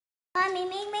Mommy,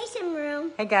 make me some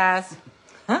room. Hey guys,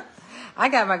 I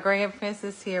got my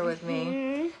grandprincess here with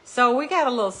me. So we got a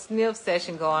little sniff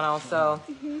session going on. So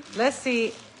let's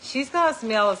see. She's gonna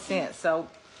smell a scent. So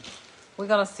we're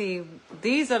gonna see.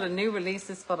 These are the new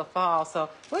releases for the fall. So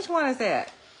which one is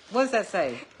that? What does that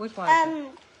say? Which one? Is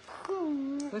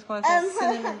it? Which one is that?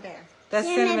 Cinnamon bear. That's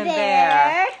Cinnamon cinnamon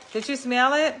bear. bear. Did you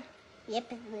smell it?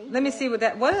 Yep. Let me see what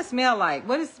that. What does it smell like?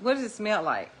 What does it smell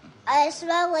like? I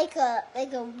smell like a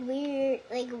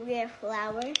weird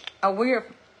flower. A weird.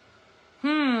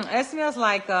 It smells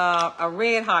like a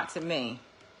red hot to me.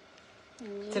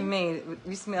 To me,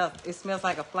 it smells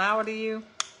like a flower to you.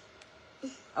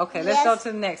 Okay, let's go Yes.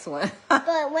 to the next one.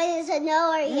 But when it's a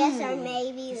no or yes or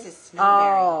maybe. This is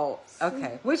snowberry. Oh,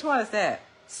 okay. Which one is that?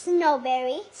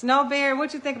 Snowberry. Snowberry.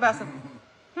 What you think about some?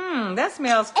 That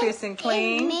smells crisp and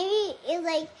clean. Maybe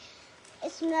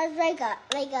it smells like a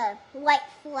white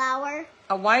flower.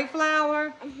 A white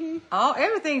flower. Oh,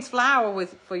 everything's flower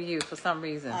for you for some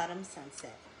reason. Autumn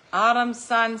sunset. Autumn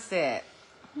sunset.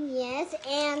 Yes,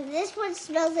 and this one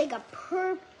smells like a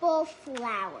purple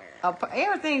flower.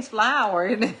 Everything's flower.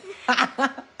 Isn't it?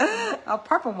 A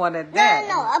purple one at that.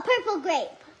 No, a purple grape.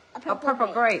 A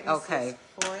purple grape. This Okay.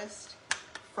 is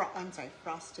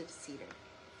frosted cedar.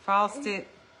 Frosted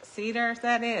cedar. Is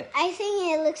that it? I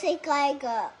think it looks like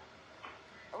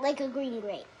a green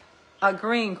grape. A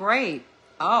green grape.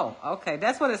 Oh, okay.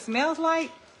 That's what it smells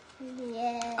like.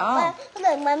 Yeah. Oh. But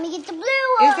look, let me get the blue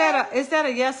one. Is that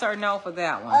a yes or no for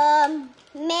that one?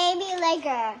 Maybe like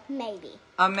a maybe.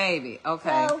 A maybe.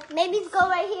 Okay. So maybes go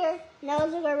right here.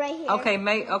 No's will go right here.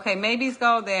 Okay. Maybes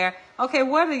go there. Okay.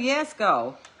 Where do yes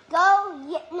go?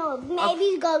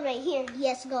 Maybes go right here.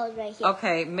 Yes goes right here.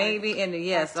 Okay. Maybe and the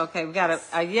yes. Okay. We got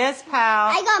a yes pal.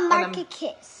 I got Market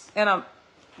Kiss.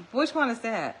 Which one is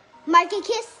that? Market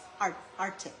Kiss.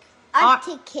 Arctic.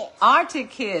 Arctic Kiss. Arctic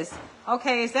kiss.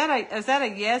 Okay. Is that a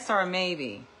yes or a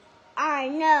maybe? I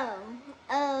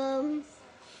know.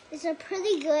 It's a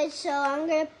pretty good, so I'm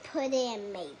gonna put it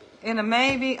in maybe. In a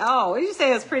maybe. Oh, you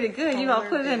say it's pretty good. You gonna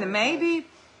put it in a maybe?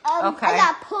 Okay. I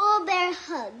got Polar Bear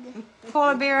Hug.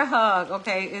 Polar bear hug.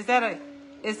 Okay. Is that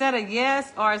a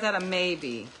yes or is that a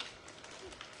maybe?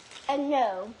 No.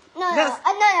 No. That's-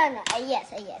 A yes.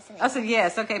 That's a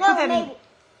yes. Okay. No, Put that maybe. in.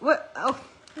 What? Oh,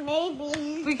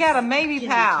 Maybe. we got a maybe Gimme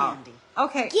pal. candy.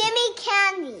 Okay. Gimme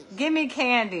candy. Give me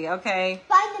candy. Okay.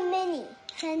 Find the mini.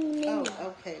 Find the mini. Oh,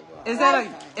 okay. Well, Is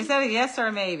that a yes or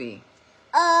a maybe?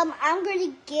 I'm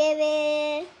gonna give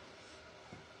it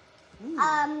This maybe.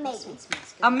 one smells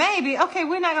good. A maybe. Okay.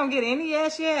 We're not gonna get any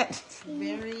yes yet.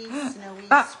 Very snowy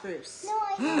spruce. No,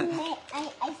 I said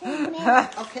I said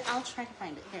maybe. Okay, I'll try to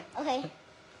find it. Here. Okay.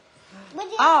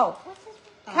 Oh. What's this one?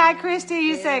 Hi, Christy.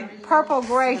 You said Very purple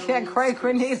grape. Yeah, snowy grape spruce.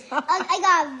 grenade. I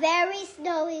got very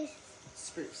snowy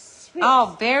Spruce. spruce.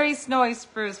 Oh, berry snowy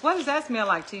spruce. What does that smell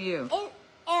like to you?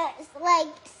 It's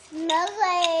smells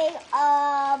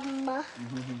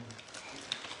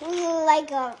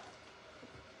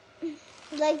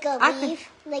like a I leaf, think-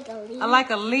 like a leaf. Like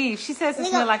a leaf. She says it Like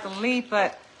smells a- like a leaf,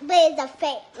 but But it's a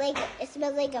fake, it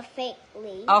smells like a fake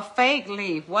leaf. a fake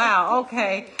leaf. Wow.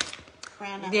 Okay.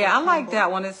 Cranapple Yeah, I like crumble.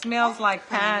 that one. It smells like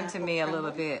pine to me a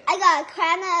little bit. I got a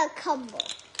crana cumble.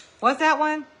 What's that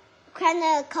one?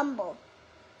 Crana cumble.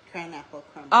 Cranapple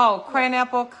crumble. Oh,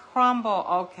 cranapple crumble.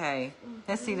 Okay.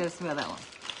 Let's see. Let's smell that one.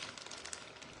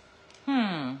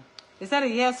 Is that a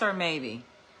yes or maybe?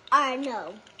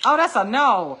 No. Oh, that's a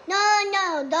no.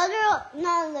 No. Those are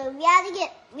no.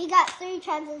 We got 3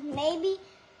 chances. Maybe,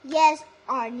 yes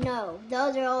or no.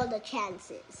 Those are all the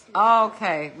chances.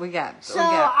 Okay, we got. So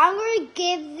I'm gonna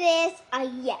give this a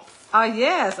yes. Oh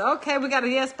yes. Okay, we got a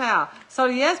yes pal. So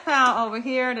the yes pal over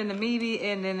here, then the maybe,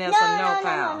 and then there's a no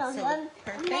pal. No. So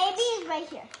perfect. Maybe is right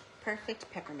here. Perfect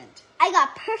peppermint. I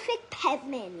got perfect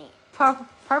peppermint.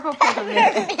 Purple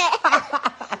peppermint.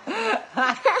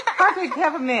 Perfect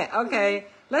peppermint. Okay,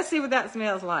 let's see what that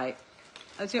smells like.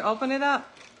 Did you open it up?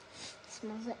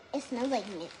 It smells like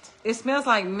mint. It smells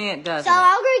like mint, doesn't So it?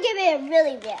 I'm gonna give it a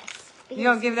really yes. You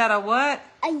gonna give that a what?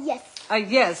 A yes. A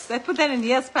yes. Let's put that in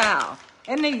yes pal.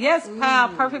 And the yes pal,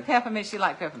 perfect peppermint. She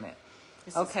like peppermint.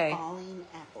 This Okay. is falling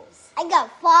apples. I got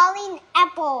falling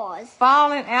apples.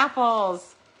 Fallen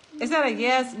apples. Is that a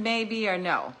yes, maybe, or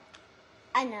no?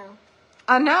 I know.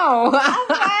 A no.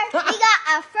 First, we got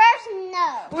our first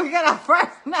no. We got our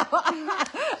first no.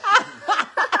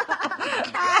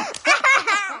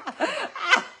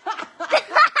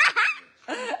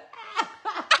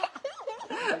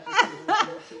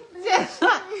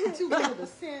 Too good of a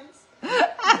sense.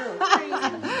 Girl,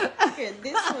 crazy. Here,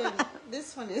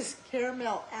 this one is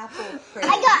caramel apple craze.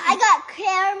 I got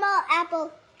caramel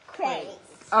apple craze.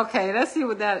 Okay, let's see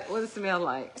what it smells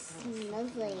like.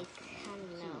 Smells like, I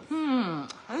don't know.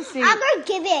 Let's see. I'm gonna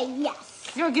give it a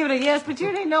yes. You're gonna give it a yes, but you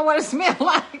didn't know what it smelled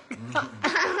like.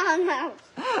 I don't know.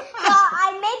 So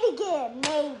I maybe give it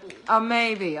maybe. Oh,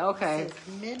 maybe. Okay. It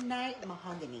says midnight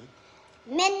mahogany.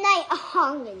 Midnight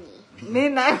mahogany.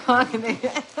 Midnight mahogany.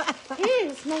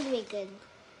 It smells really good.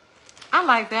 I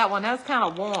like that one. That's kind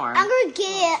of warm. I'm gonna give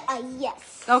it a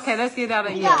yes. Okay, let's give that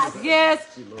a Yes. yes.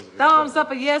 Yes. Thumbs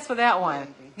up a yes for that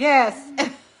one. Yes.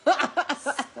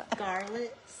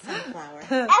 Scarlet sunflower.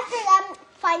 After that,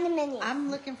 find the menu. I'm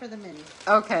looking for the menu.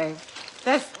 Okay.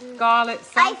 That's scarlet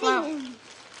sunflower.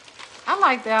 I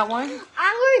like that one.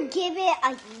 I'm gonna give it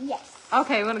a yes.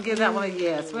 Okay, we're gonna give that one a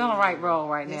yes. We're on the right roll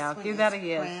right now. This one Give that a is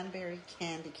yes. Cranberry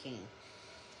candy cane.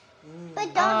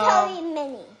 But don't tell me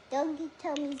menu. Don't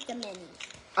tell me the menu.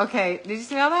 Okay, did you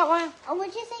smell that one? Oh,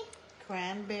 what'd you say?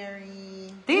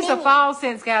 Cranberry. These are Mini. fall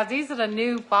scents, guys. These are the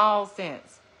new fall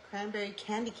scents. Cranberry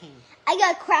candy cane. I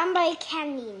got cranberry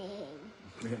candy name.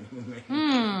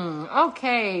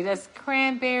 Okay, that's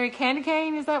cranberry candy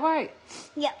cane. Is that right?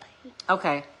 Yep.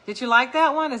 Okay. Did you like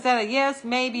that one? Is that a yes,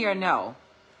 maybe, or no?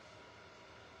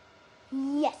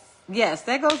 Yes. Yes,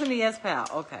 that goes in the yes pal.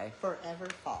 Okay. Forever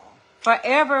fall.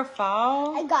 Forever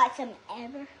fall. I got some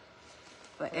ever.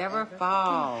 Forever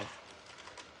fall.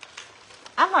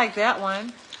 I like that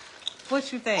one.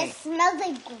 What you It think? smells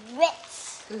like grits.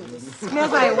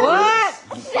 Smells like what?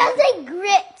 It smells like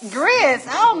grits. Grits.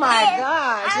 Oh my I'm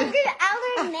gosh. gonna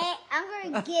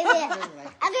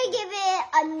give it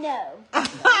a no.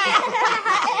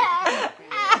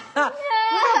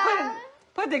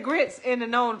 Put the grits in the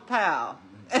no pal.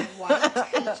 White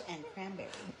peach and cranberry.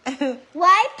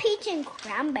 White peach and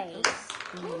cranberries.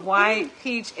 White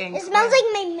peach and It smells like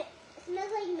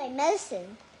my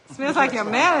medicine. smells like your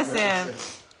medicine.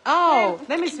 Oh,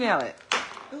 let me smell it.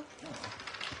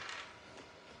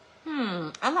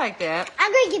 I like that.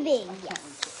 I'm gonna give it a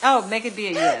yes. Oh, make it be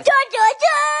a yes. Dun, dun,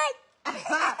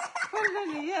 Put it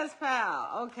in the yes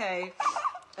pal. Okay.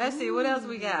 Let's see, what else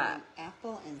we got?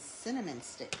 Apple and cinnamon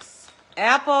sticks.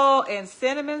 Apple and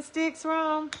cinnamon sticks,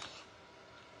 Rome? dun.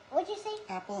 What'd you say?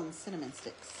 Apple and cinnamon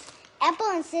sticks. Apple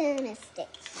and cinnamon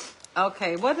sticks.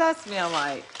 Okay, what does that smell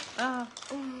like?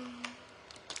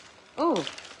 Ooh,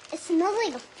 It smells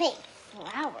like a fake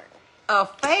flower. a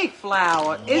fake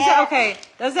flower. Is it Yeah. okay?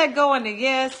 Does that go in the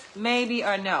yes, maybe,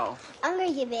 or no? I'm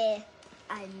gonna give it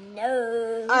a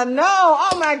no. No.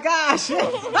 Oh my gosh. Dun,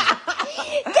 dun,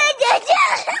 dun.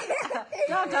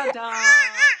 Dun, dun, dun.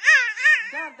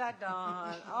 Dun, dun,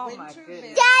 dun. Oh my Winter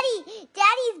goodness.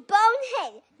 Daddy's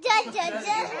bonehead. Dun, dun, dun.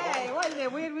 Hey, wait a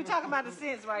minute. We're talking about the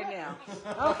scents right now.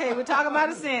 Okay, we're talking about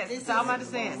the scents. We're talking about the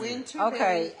scents. Winterberry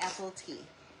Okay. apple tea.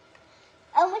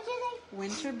 Oh, what'd you say?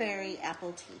 Winterberry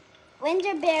apple tea.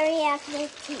 Winterberry apple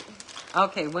tea.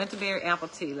 Okay, winterberry apple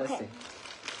tea. Let's see.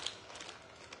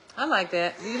 I like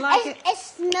that. Do you like it? It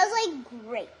smells like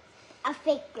grape. A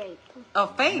fake grape. A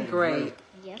fake grape.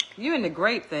 Yep. You in the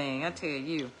grape thing, I tell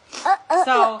you.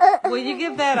 So, will you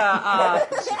give that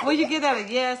a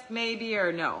yes, maybe,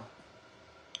 or no?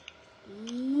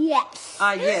 Yes.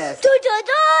 Yes. Dun, dun,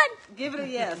 dun. Give it a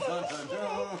yes. Put it in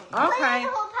Okay. the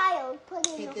whole pile. Put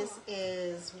it Okay, in the this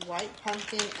is white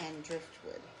pumpkin and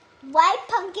driftwood. white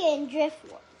pumpkin and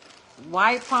driftwood.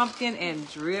 White pumpkin and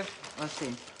drift. Let's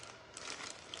see.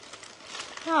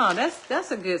 Oh,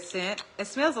 that's a good scent. It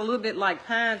smells a little bit like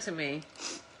pine to me.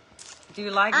 Do you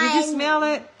like? Did you smell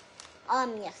it?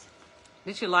 Yes.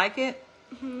 Did you like it?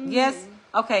 Yes.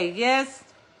 Okay. Yes.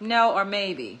 No. Or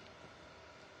maybe.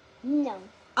 No.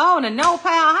 Oh, the no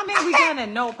pal. How many we got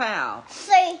in no pal?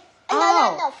 3.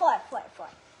 Oh. No. 4.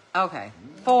 Okay.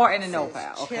 4 in the no Says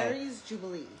pal. Okay. Cherries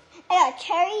Jubilee. I got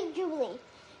cherry jubilee.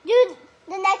 Do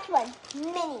the next one.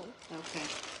 Mini. Okay.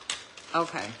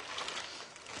 Okay.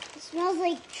 It smells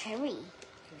like cherry.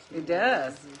 It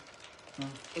does.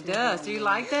 It does. Do you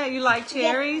like that? You like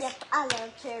cherries? Yep, I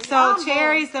love cherries. So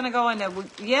cherries gonna go in the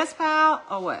yes pile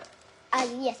or what?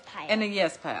 Yes, pie. In the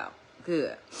yes pile.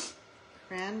 Good.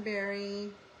 Cranberry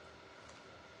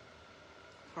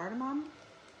cardamom.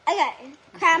 I got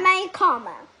cranberry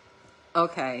caramel.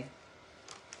 Okay.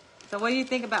 So what do you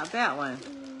think about that one?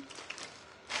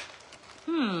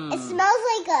 It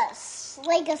smells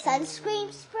like a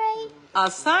sunscreen spray. A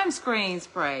sunscreen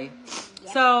spray.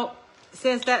 Yeah. So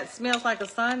since that smells like a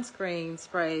sunscreen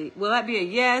spray, will that be a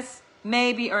yes,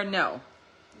 maybe, or no?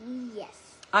 Yes.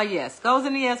 A yes. Goes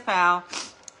in the yes pile.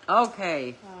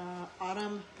 Okay.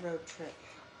 Autumn road trip.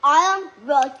 Autumn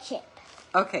road chip.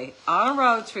 Okay. On a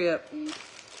road trip.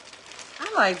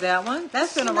 I like that one.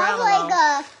 That's been around Smells a long. like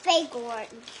a fake orange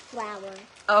flower.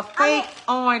 A fake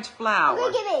orange I'm flower.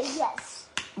 gonna give it a yes.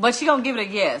 But she gonna give it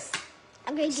a yes.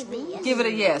 I'm gonna give it a yes. Give it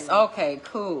a yes. Okay,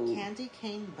 cool. Candy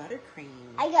cane buttercream.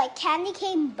 I got candy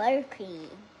cane buttercream.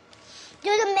 Do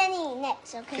the mini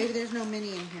next, okay? Maybe there's no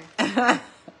mini in here.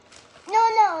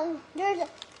 No, there's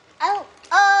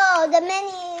the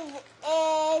mini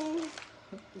is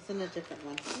It's in a different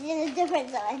one. in a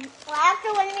different one. Well,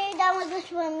 after when we're done with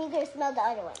this one, we can smell the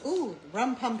other one. Ooh,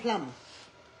 rum pum plum.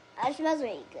 It smells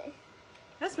really good.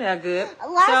 That smells good.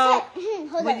 Last So, time,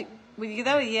 hold would on. you, would you give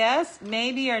that a yes,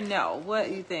 maybe, or no? What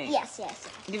do you think? Yes.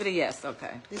 Give it a yes.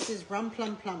 Okay. This is rum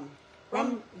plum plum.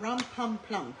 Rum pum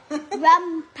plum.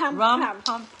 Rum pum Rum pum.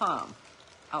 pum pum.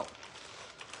 Oh.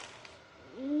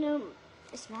 No,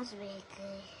 it smells really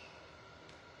good.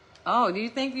 Oh, do you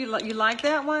think you like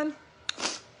that one?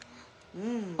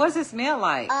 What does it smell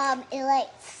like? It like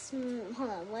hold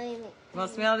on, what do you mean? Want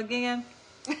to smell it again?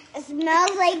 It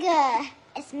smells like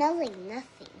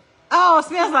nothing. Oh, it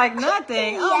smells like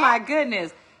nothing. Oh Yeah. my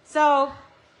goodness. So,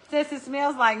 since it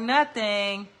smells like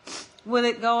nothing, will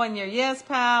it go in your yes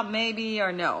pile, maybe,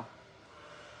 or no?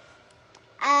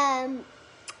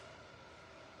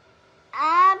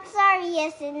 I'm sorry,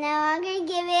 yes and no. I'm gonna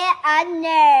give it a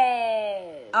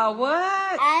no. A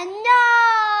what? A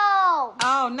no.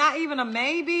 Oh, not even a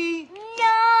maybe?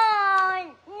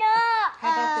 No.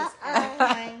 How about this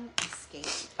Alpine Escape?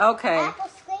 Okay. Apple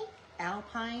Escape.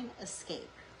 Alpine Escape.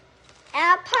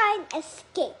 Alpine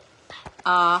Escape.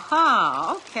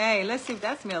 Uh-huh. Okay, let's see what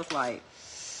that smells like.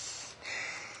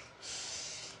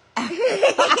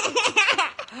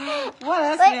 What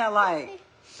does that smell like?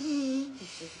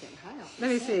 It's just getting high off. Let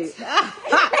me see.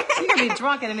 You're going to be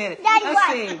drunk in a minute. Daddy, Let's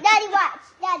watch. see. Daddy, watch.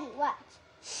 Daddy, watch.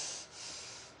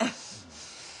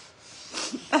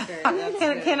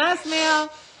 Can I smell?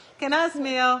 Can I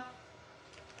smell?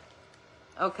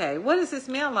 Okay, what does it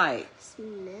smell like?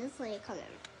 Smells like color.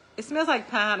 It smells like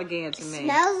pine again to me.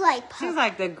 Smells like pumpkin. Seems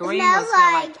like the It green smells one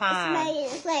smell like pine.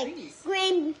 It's like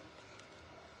green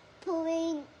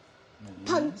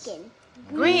pumpkin.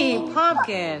 Green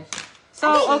pumpkin.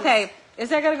 So, okay, is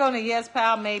that going to go in a yes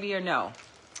pile, maybe, or no?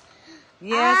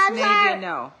 Yes, I'm maybe, sorry. or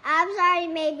no? I'm sorry,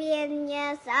 maybe and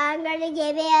yes. I'm gonna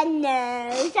give it a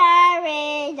no.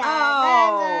 Sorry.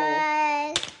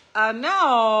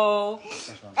 No.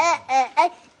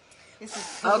 This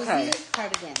is cozy Okay.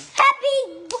 cardigan. Happy.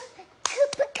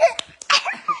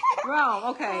 Wrong.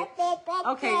 Okay.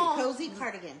 Okay. Cozy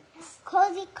cardigan.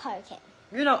 Cozy cardigan.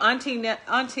 You know, Auntie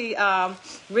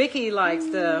Ricky likes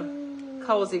the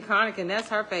cozy cardigan. That's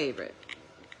her favorite.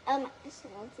 It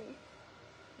smells it.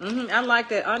 I like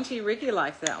that. Auntie Ricky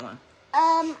likes that one.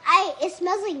 It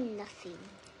smells like nothing.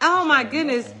 Oh my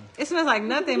goodness, it smells like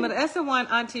nothing, but that's the one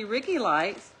Auntie Ricky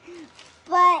likes.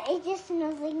 But it just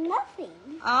smells like nothing.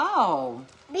 Oh.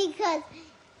 Because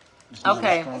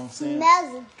Okay. it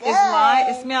smells good. It's light.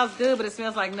 It smells good, but it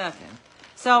smells like nothing.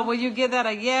 So, will you give that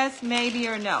a yes, maybe,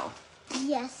 or no?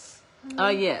 Yes.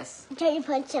 Yes. I'm trying to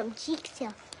put some cheeks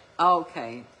on.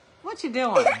 Okay. What you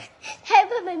doing? I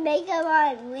put my makeup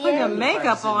on. Weird. Put your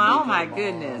makeup on. Oh my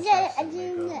goodness. Yeah,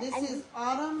 This is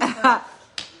autumn on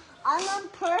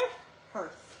Perth.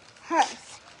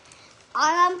 Hearth.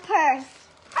 On Perth.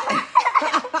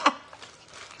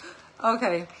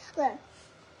 Okay. Look.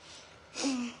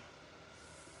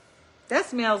 That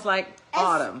smells like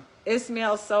autumn. It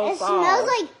smells so It fall. smells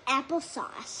like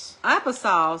applesauce.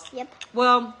 Applesauce. Yep.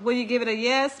 Well, will you give it a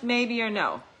yes, maybe, or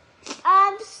no?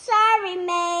 I'm sorry,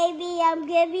 maybe. I'm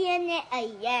giving it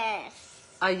a yes.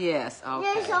 A yes.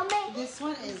 Okay. There's so many. This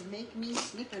one is Make Me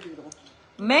Snickerdoodle.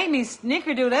 Make me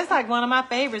snickerdoodle. That's like one of my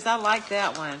favorites. I like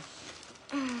that one.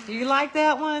 Do you like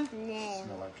that one? No.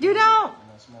 You don't?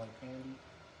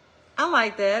 I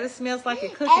like that. It smells like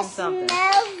you're cooking something.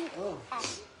 It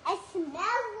smells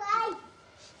like.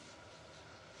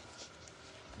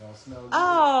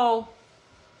 Oh.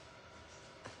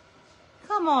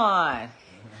 Come on.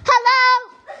 Hello.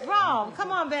 Rome,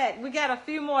 come on back. We got a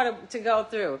few more to go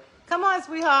through. Come on,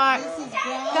 sweetheart. This is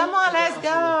brown. Come on, let's go.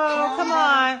 Come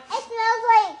on. It smells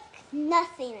like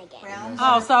nothing again. Brown.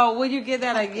 Oh, so will you give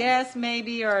that a yes,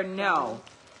 maybe, or no?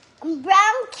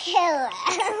 Brown killer.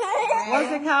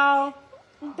 What's it called?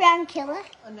 Brown killer?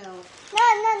 Oh, no. No.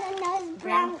 It's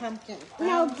Brown brown. pumpkin.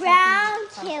 No, something brown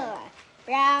pumpkin. killer.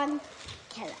 Brown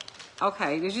killer.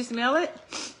 Okay, did you smell it?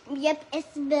 Yep, it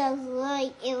smells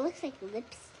like. It looks like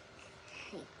lipstick.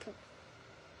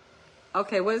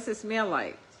 Okay, what does it smell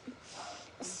like?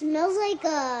 It smells like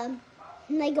an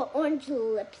orange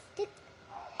lipstick.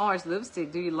 Orange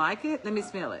lipstick. Do you like it? Let me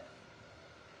smell it.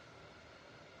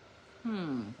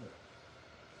 Do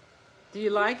you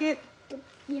like it?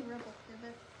 Yep.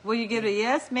 Will you give it a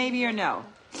yes, maybe, or no?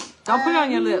 Don't put it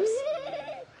on your lips.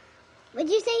 What'd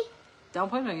you say? Don't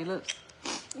put it on your lips.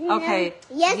 Okay.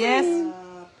 Yes. Yes.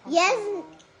 Yes.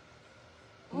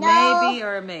 No. Maybe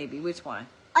or maybe. Which one?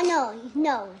 Oh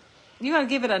no. You're gonna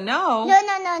give it a no?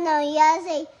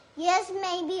 No. Yes,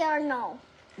 maybe or no.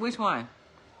 Which one?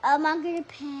 I'm gonna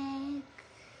pick.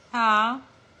 Huh?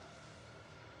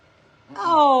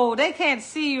 Oh, they can't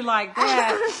see you like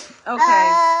that.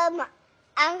 Okay.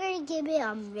 I'm gonna give it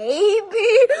a maybe.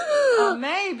 Oh,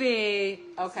 maybe.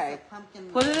 Okay. Pumpkin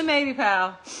Put it in maybe,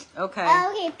 pal. Okay.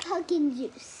 Okay, pumpkin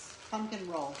juice. pumpkin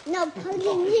roll. No, pumpkin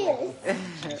juice.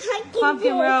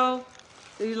 Pumpkin juice. roll.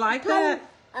 Do you like that?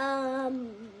 Maybe.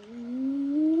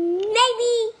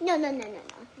 No, I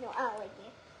don't like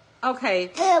it.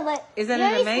 Okay. But Is that you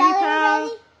in a already maybe, smell it pal?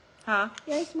 already? Huh?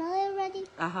 You already smell it already?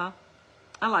 Uh-huh.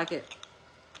 I like it.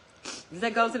 Does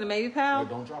that go to the maybe, Wait, pal?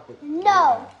 don't drop it.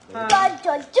 No. Lay it Dun, down.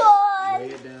 dun, dun. Lay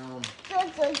it down.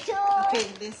 Dun, dun, dun. Okay,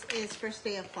 this is first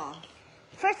day of fall.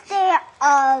 First day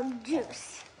of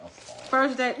juice.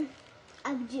 First day.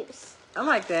 Of juice. I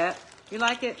like that. You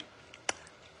like it?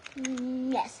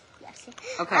 Yes.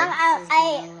 Okay.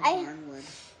 Barnwood.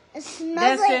 It smells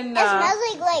That's like in, it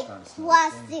smells like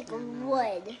plastic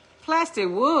wood. Plastic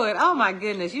wood. Oh, my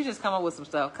goodness. You just come up with some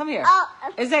stuff. Come here. Oh,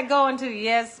 Is that going to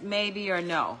yes, maybe, or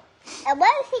no? and what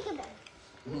do you think about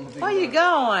it? Where you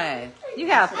going? You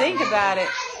got to think about it.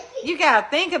 You got to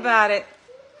think about it.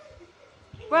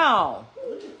 Wrong.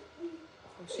 Oh,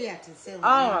 she acting silly.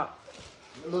 Oh,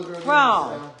 Little girl,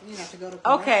 wrong. You have to go to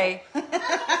Okay.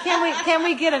 Can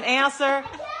we get an answer?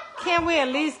 Can we at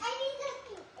least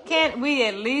get an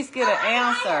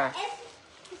answer?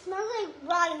 It smells like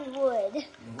rotten wood.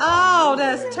 Oh,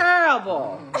 that's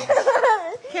terrible.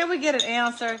 Can we get an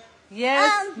answer?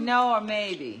 Yes, no, or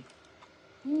maybe?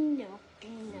 No.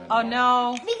 Oh,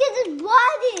 no. Because it's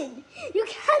rotten. You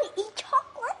can't eat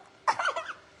chocolate.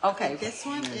 Okay. This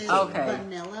one is Okay.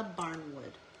 vanilla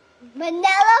barnwood.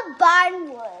 Vanilla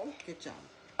barnwood. Good job.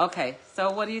 Okay.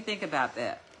 So what do you think about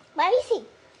that? Let me see.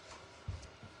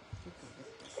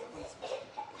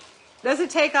 Does it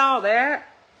take all that?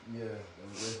 Yeah,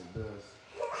 yes, it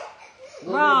does.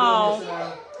 Wrong.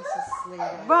 This is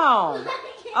Slater. Wrong.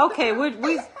 Okay,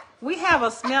 we have a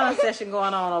smelling session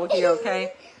going on over here,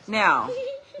 okay? Now,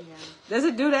 Yeah. does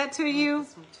it do that to you?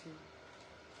 This one too.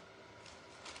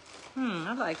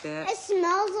 I like that. It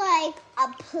smells like a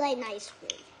plain ice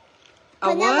cream. A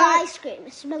Vanilla what? ice cream.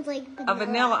 It smells like A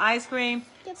vanilla ice cream?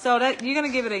 So that you're going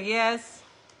to give it a yes,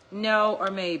 no, or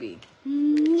maybe?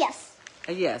 Yes.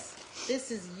 A yes.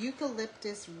 This is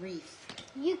eucalyptus wreath.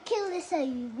 You kill this a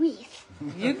wreath.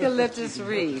 Eucalyptus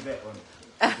wreath. That one.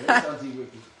 That's Auntie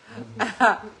Ricky.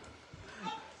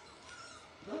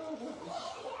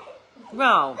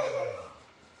 Wrong.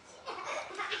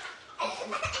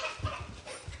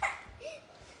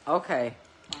 Okay.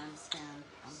 Farm stand.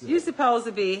 You're supposed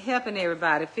to be helping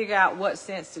everybody figure out what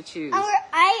scents to choose.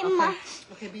 I'm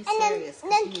Okay, be And then- serious. 'Cause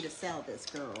then- you need to sell this,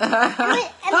 girl.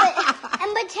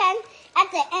 and pretend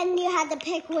at the end you had to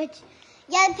pick which.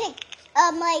 You had to pick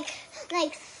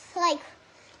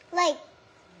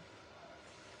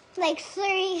like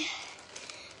 3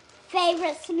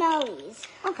 favorite smellies.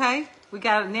 Okay. We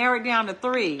got to narrow it down to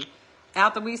 3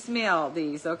 after we smell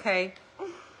these, okay?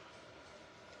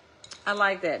 I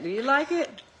like that. Do you like it?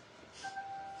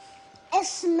 It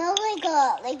smells like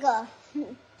a Like a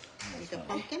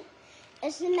pumpkin?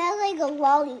 It smells like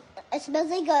a It smells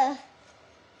like a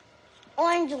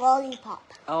orange lollipop.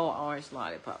 Oh, orange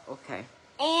lollipop. Okay.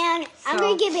 And I'm So-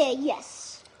 gonna give it a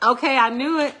yes. Okay, I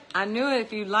knew it. I knew it.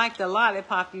 If you like the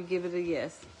lollipop, you give it a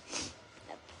yes.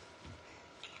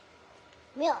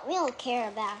 We don't care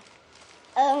about.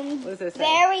 What does it say?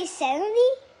 Berry 70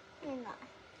 or not?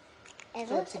 It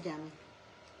Throw it looks to Demi.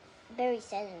 berry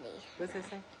 70. What's it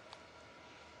say?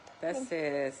 That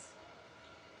says,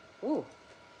 ooh,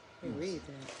 let me read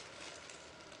that.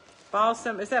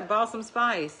 Balsam, is that balsam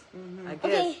spice? I guess.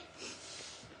 Okay.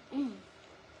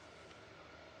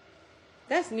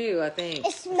 That's new, I think.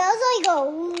 It smells like a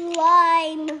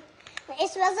lime. It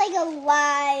smells like a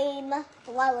lime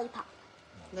lollipop.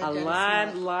 Let A Daddy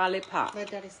lime smell lollipop. it.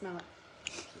 Let Daddy smell it.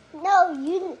 No,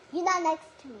 you're not next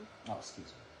to me. Oh, excuse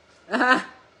me. You can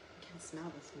smell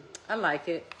this one. I like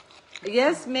it.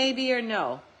 Yes, maybe, or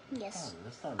no? Yes.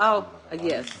 Oh, a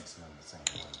yes.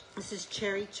 This is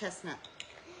cherry chestnut.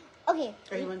 Okay,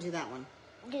 Or you want to do that one?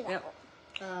 do that Yep.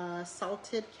 one.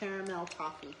 Salted caramel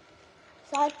toffee.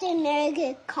 Salted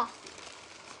American coffee.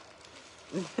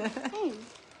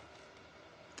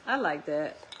 I like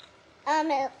that.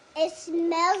 It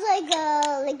smells like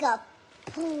a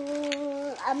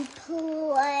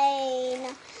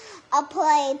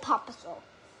plain popsicle.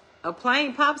 A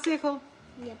plain popsicle?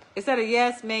 Yep. Is that a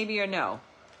yes, maybe, or no?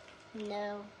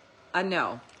 No. A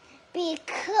no.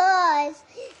 Because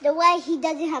the way he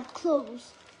doesn't have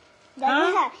clothes.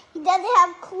 Huh? He doesn't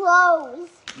have clothes.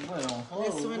 You went on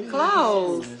This one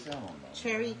Clothes.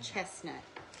 cherry chestnut.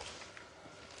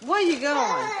 Where you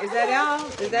going? Is that all?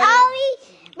 Is I'll that be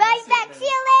right back. See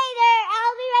you later.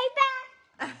 I'll be right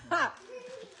back.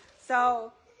 it?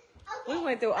 So we Okay.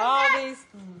 went through all these.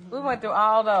 We went through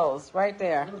all those right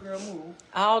there. Little girl, move.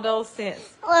 All those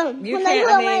scents. You When can't. put I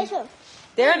on my mean, shirt.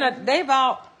 they're in a. They've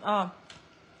all.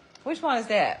 Which one is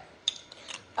that?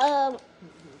 I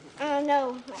don't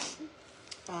know.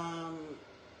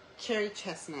 Cherry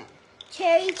chestnut.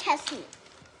 Cherry chestnut.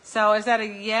 So is that a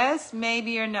yes,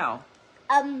 maybe, or no?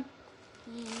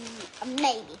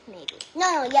 Maybe.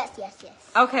 No, yes.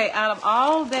 Okay, out of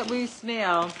all that we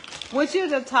smell, which are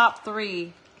the top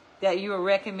 3 that you would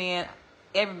recommend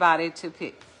everybody to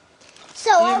pick?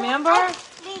 So You remember?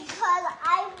 because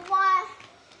I want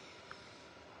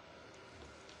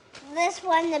this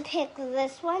one to pick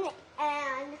this one,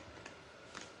 and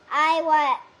I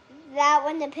want that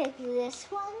one to pick this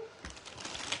one.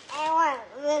 I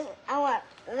want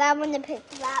that one to pick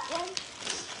that one.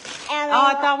 And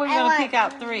I thought we were going to pick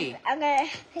out 3. I'm gonna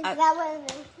pick that one and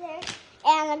there,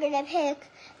 and I'm gonna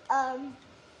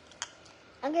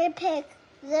pick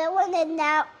the one and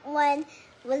that one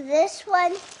with this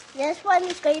one. This one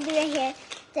is going to be right here.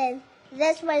 Then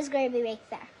this one is going to be right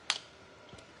there.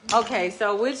 Okay,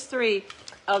 so which 3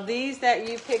 of these that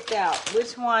you picked out,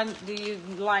 which one do you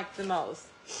like the most?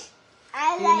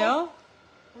 I Do like you know?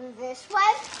 this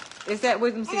one. Is that,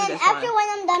 we can see And then this after one. when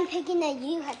I'm done picking it,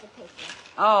 you have to pick it.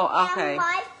 Oh, okay. And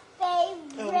my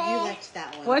favorite. Oh, you liked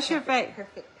that one. What's your favorite?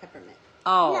 Perfect peppermint.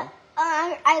 Oh. No,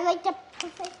 I like the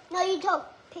perfect. No, you don't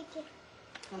pick it.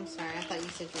 I'm sorry, I thought you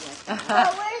said you liked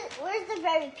that one. Where's the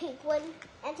very pink one?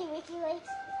 Auntie Ricky likes.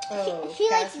 Oh, She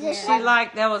likes this She one.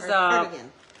 liked, that was, Or cardigan.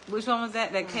 which one was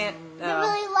that? That can't, They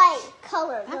really like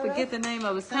color. I forget the name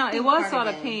of it. It Something was sort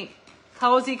of cardigan. pink.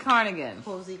 Cozy cardigan.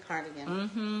 Cozy cardigan.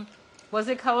 Mm-hmm. Was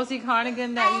it cozy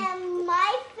cardigan that you... And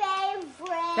my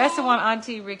favorite. That's the one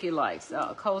Auntie Ricky likes.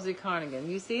 Cozy cardigan.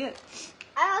 You see it?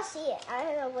 I don't see it. I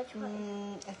don't know which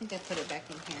one. I think I put it back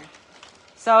in here.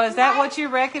 So is that what you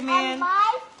And recommend?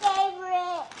 my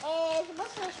favorite is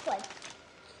what's this one?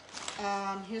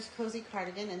 Here's cozy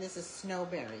cardigan, and this is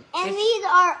snowberry. And these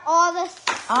are all the.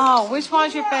 Oh, which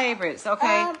one's your favorites?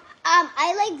 Okay.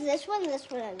 I like this one, and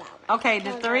that one. Okay,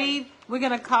 the 3, we're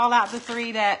going to call out the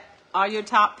 3 that are your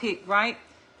top pick, right?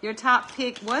 Your top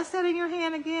pick, what's that in your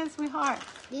hand again, sweetheart?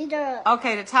 These are.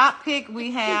 Okay, the top pick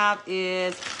we have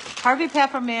is Perfect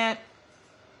Peppermint,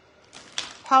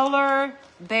 Polar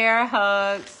Bear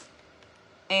Hugs,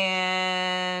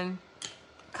 and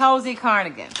Cozy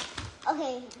Cardigan.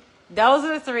 Okay. Those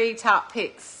are the 3 top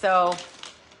picks. So,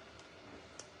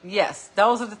 yes,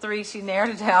 those are the 3 she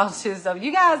narrowed it down to. So,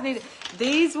 you guys need,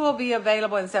 these will be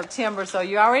available in September. So,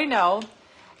 you already know,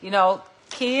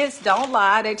 kids don't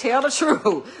lie. They tell the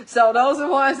truth. So, those are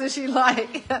the ones that she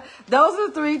like. Those are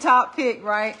the 3 top pick,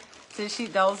 right? So,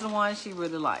 those are the ones she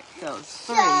really liked. Those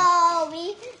 3.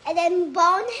 And then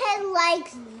Bonehead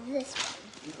likes this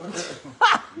one.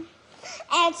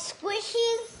 And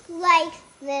Squishy likes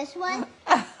this one.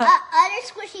 Other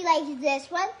Squishy likes this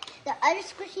one. The other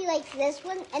Squishy likes this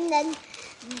one. And then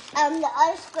the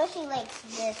other Squishy likes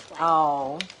this one.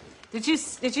 Oh. Did you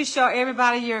show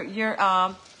everybody your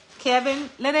Kevin?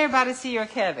 Let everybody see your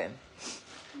Kevin.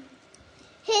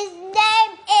 His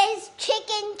name is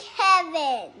Chicken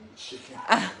Kevin.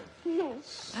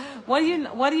 What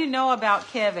do you know about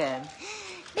Kevin?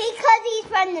 Because he's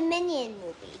from the Minion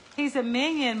movie. He's a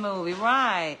Minion movie,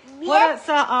 right? Yep.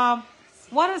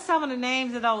 What are some of the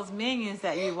names of those Minions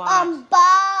that you watch?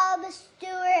 Bob,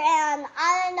 Stewart, and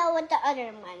I don't know what the other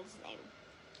one's name.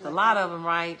 A lot of them,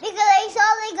 right? Because I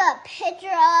saw like a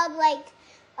picture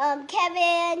of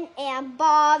Kevin and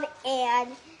Bob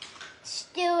and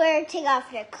Stewart take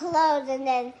off their clothes, and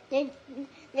then their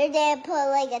dad put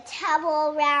like a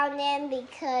towel around them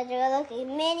because they're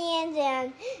looking minions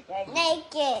and they're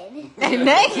naked. They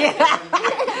naked?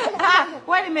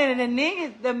 Wait a minute,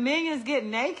 the Minions get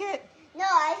naked? No,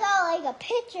 I saw like a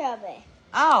picture of it.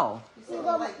 Oh, You said you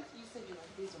like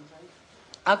these ones,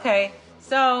 right? okay.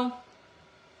 So,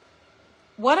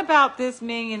 what about this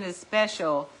Minion is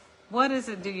special? What is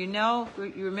it? Do you know?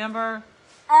 You remember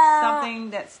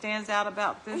something that stands out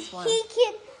about this one? He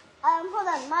can, hold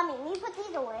on, Mommy, let me put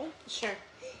these away. Sure.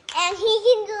 And he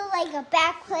can do like a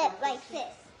backflip like this.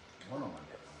 Hold on.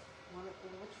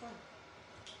 Which one?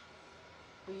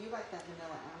 Well, you like that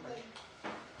vanilla amber.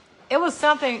 It was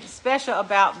something special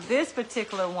about this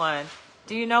particular one.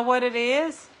 Do you know what it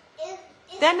is?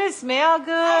 Doesn't it smell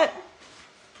good?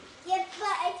 Yes,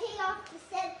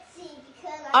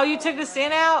 Oh, you took the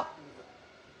scent out?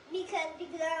 Because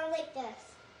I don't like this.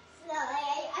 So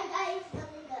I got it from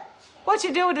the chair. What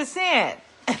you do with the scent?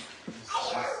 I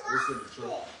It's in the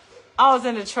truck. Oh, it's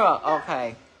in the truck.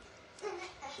 Okay.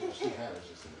 She had it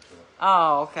just in the truck.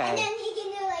 Oh, And okay. then he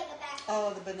can do like a back.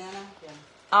 Oh, the banana? Yeah.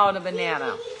 Oh, the banana.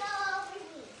 He can go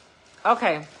over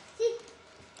me. Okay. See,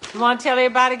 You want to tell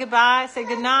everybody goodbye? Say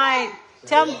good night.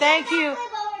 Tell them thank you. flip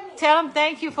over me. Tell them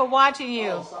thank you for watching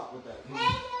you. Stop with that.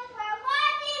 Thank you for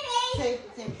watching me.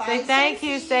 Say bye. Say thank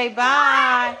you. Cece. Say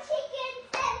bye.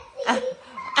 Chicken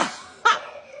Pepsi.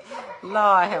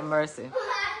 Lord have mercy.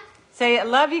 Say I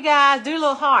love you guys. Do a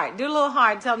little heart. Do a little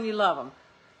heart. Tell them you love them.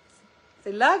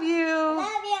 Say love you. Love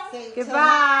you. Say,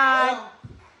 Goodbye.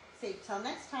 Say till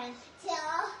next time. Till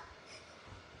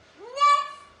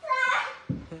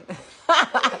next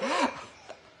time.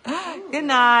 Good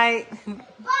night.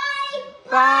 Bye.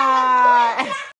 Bye.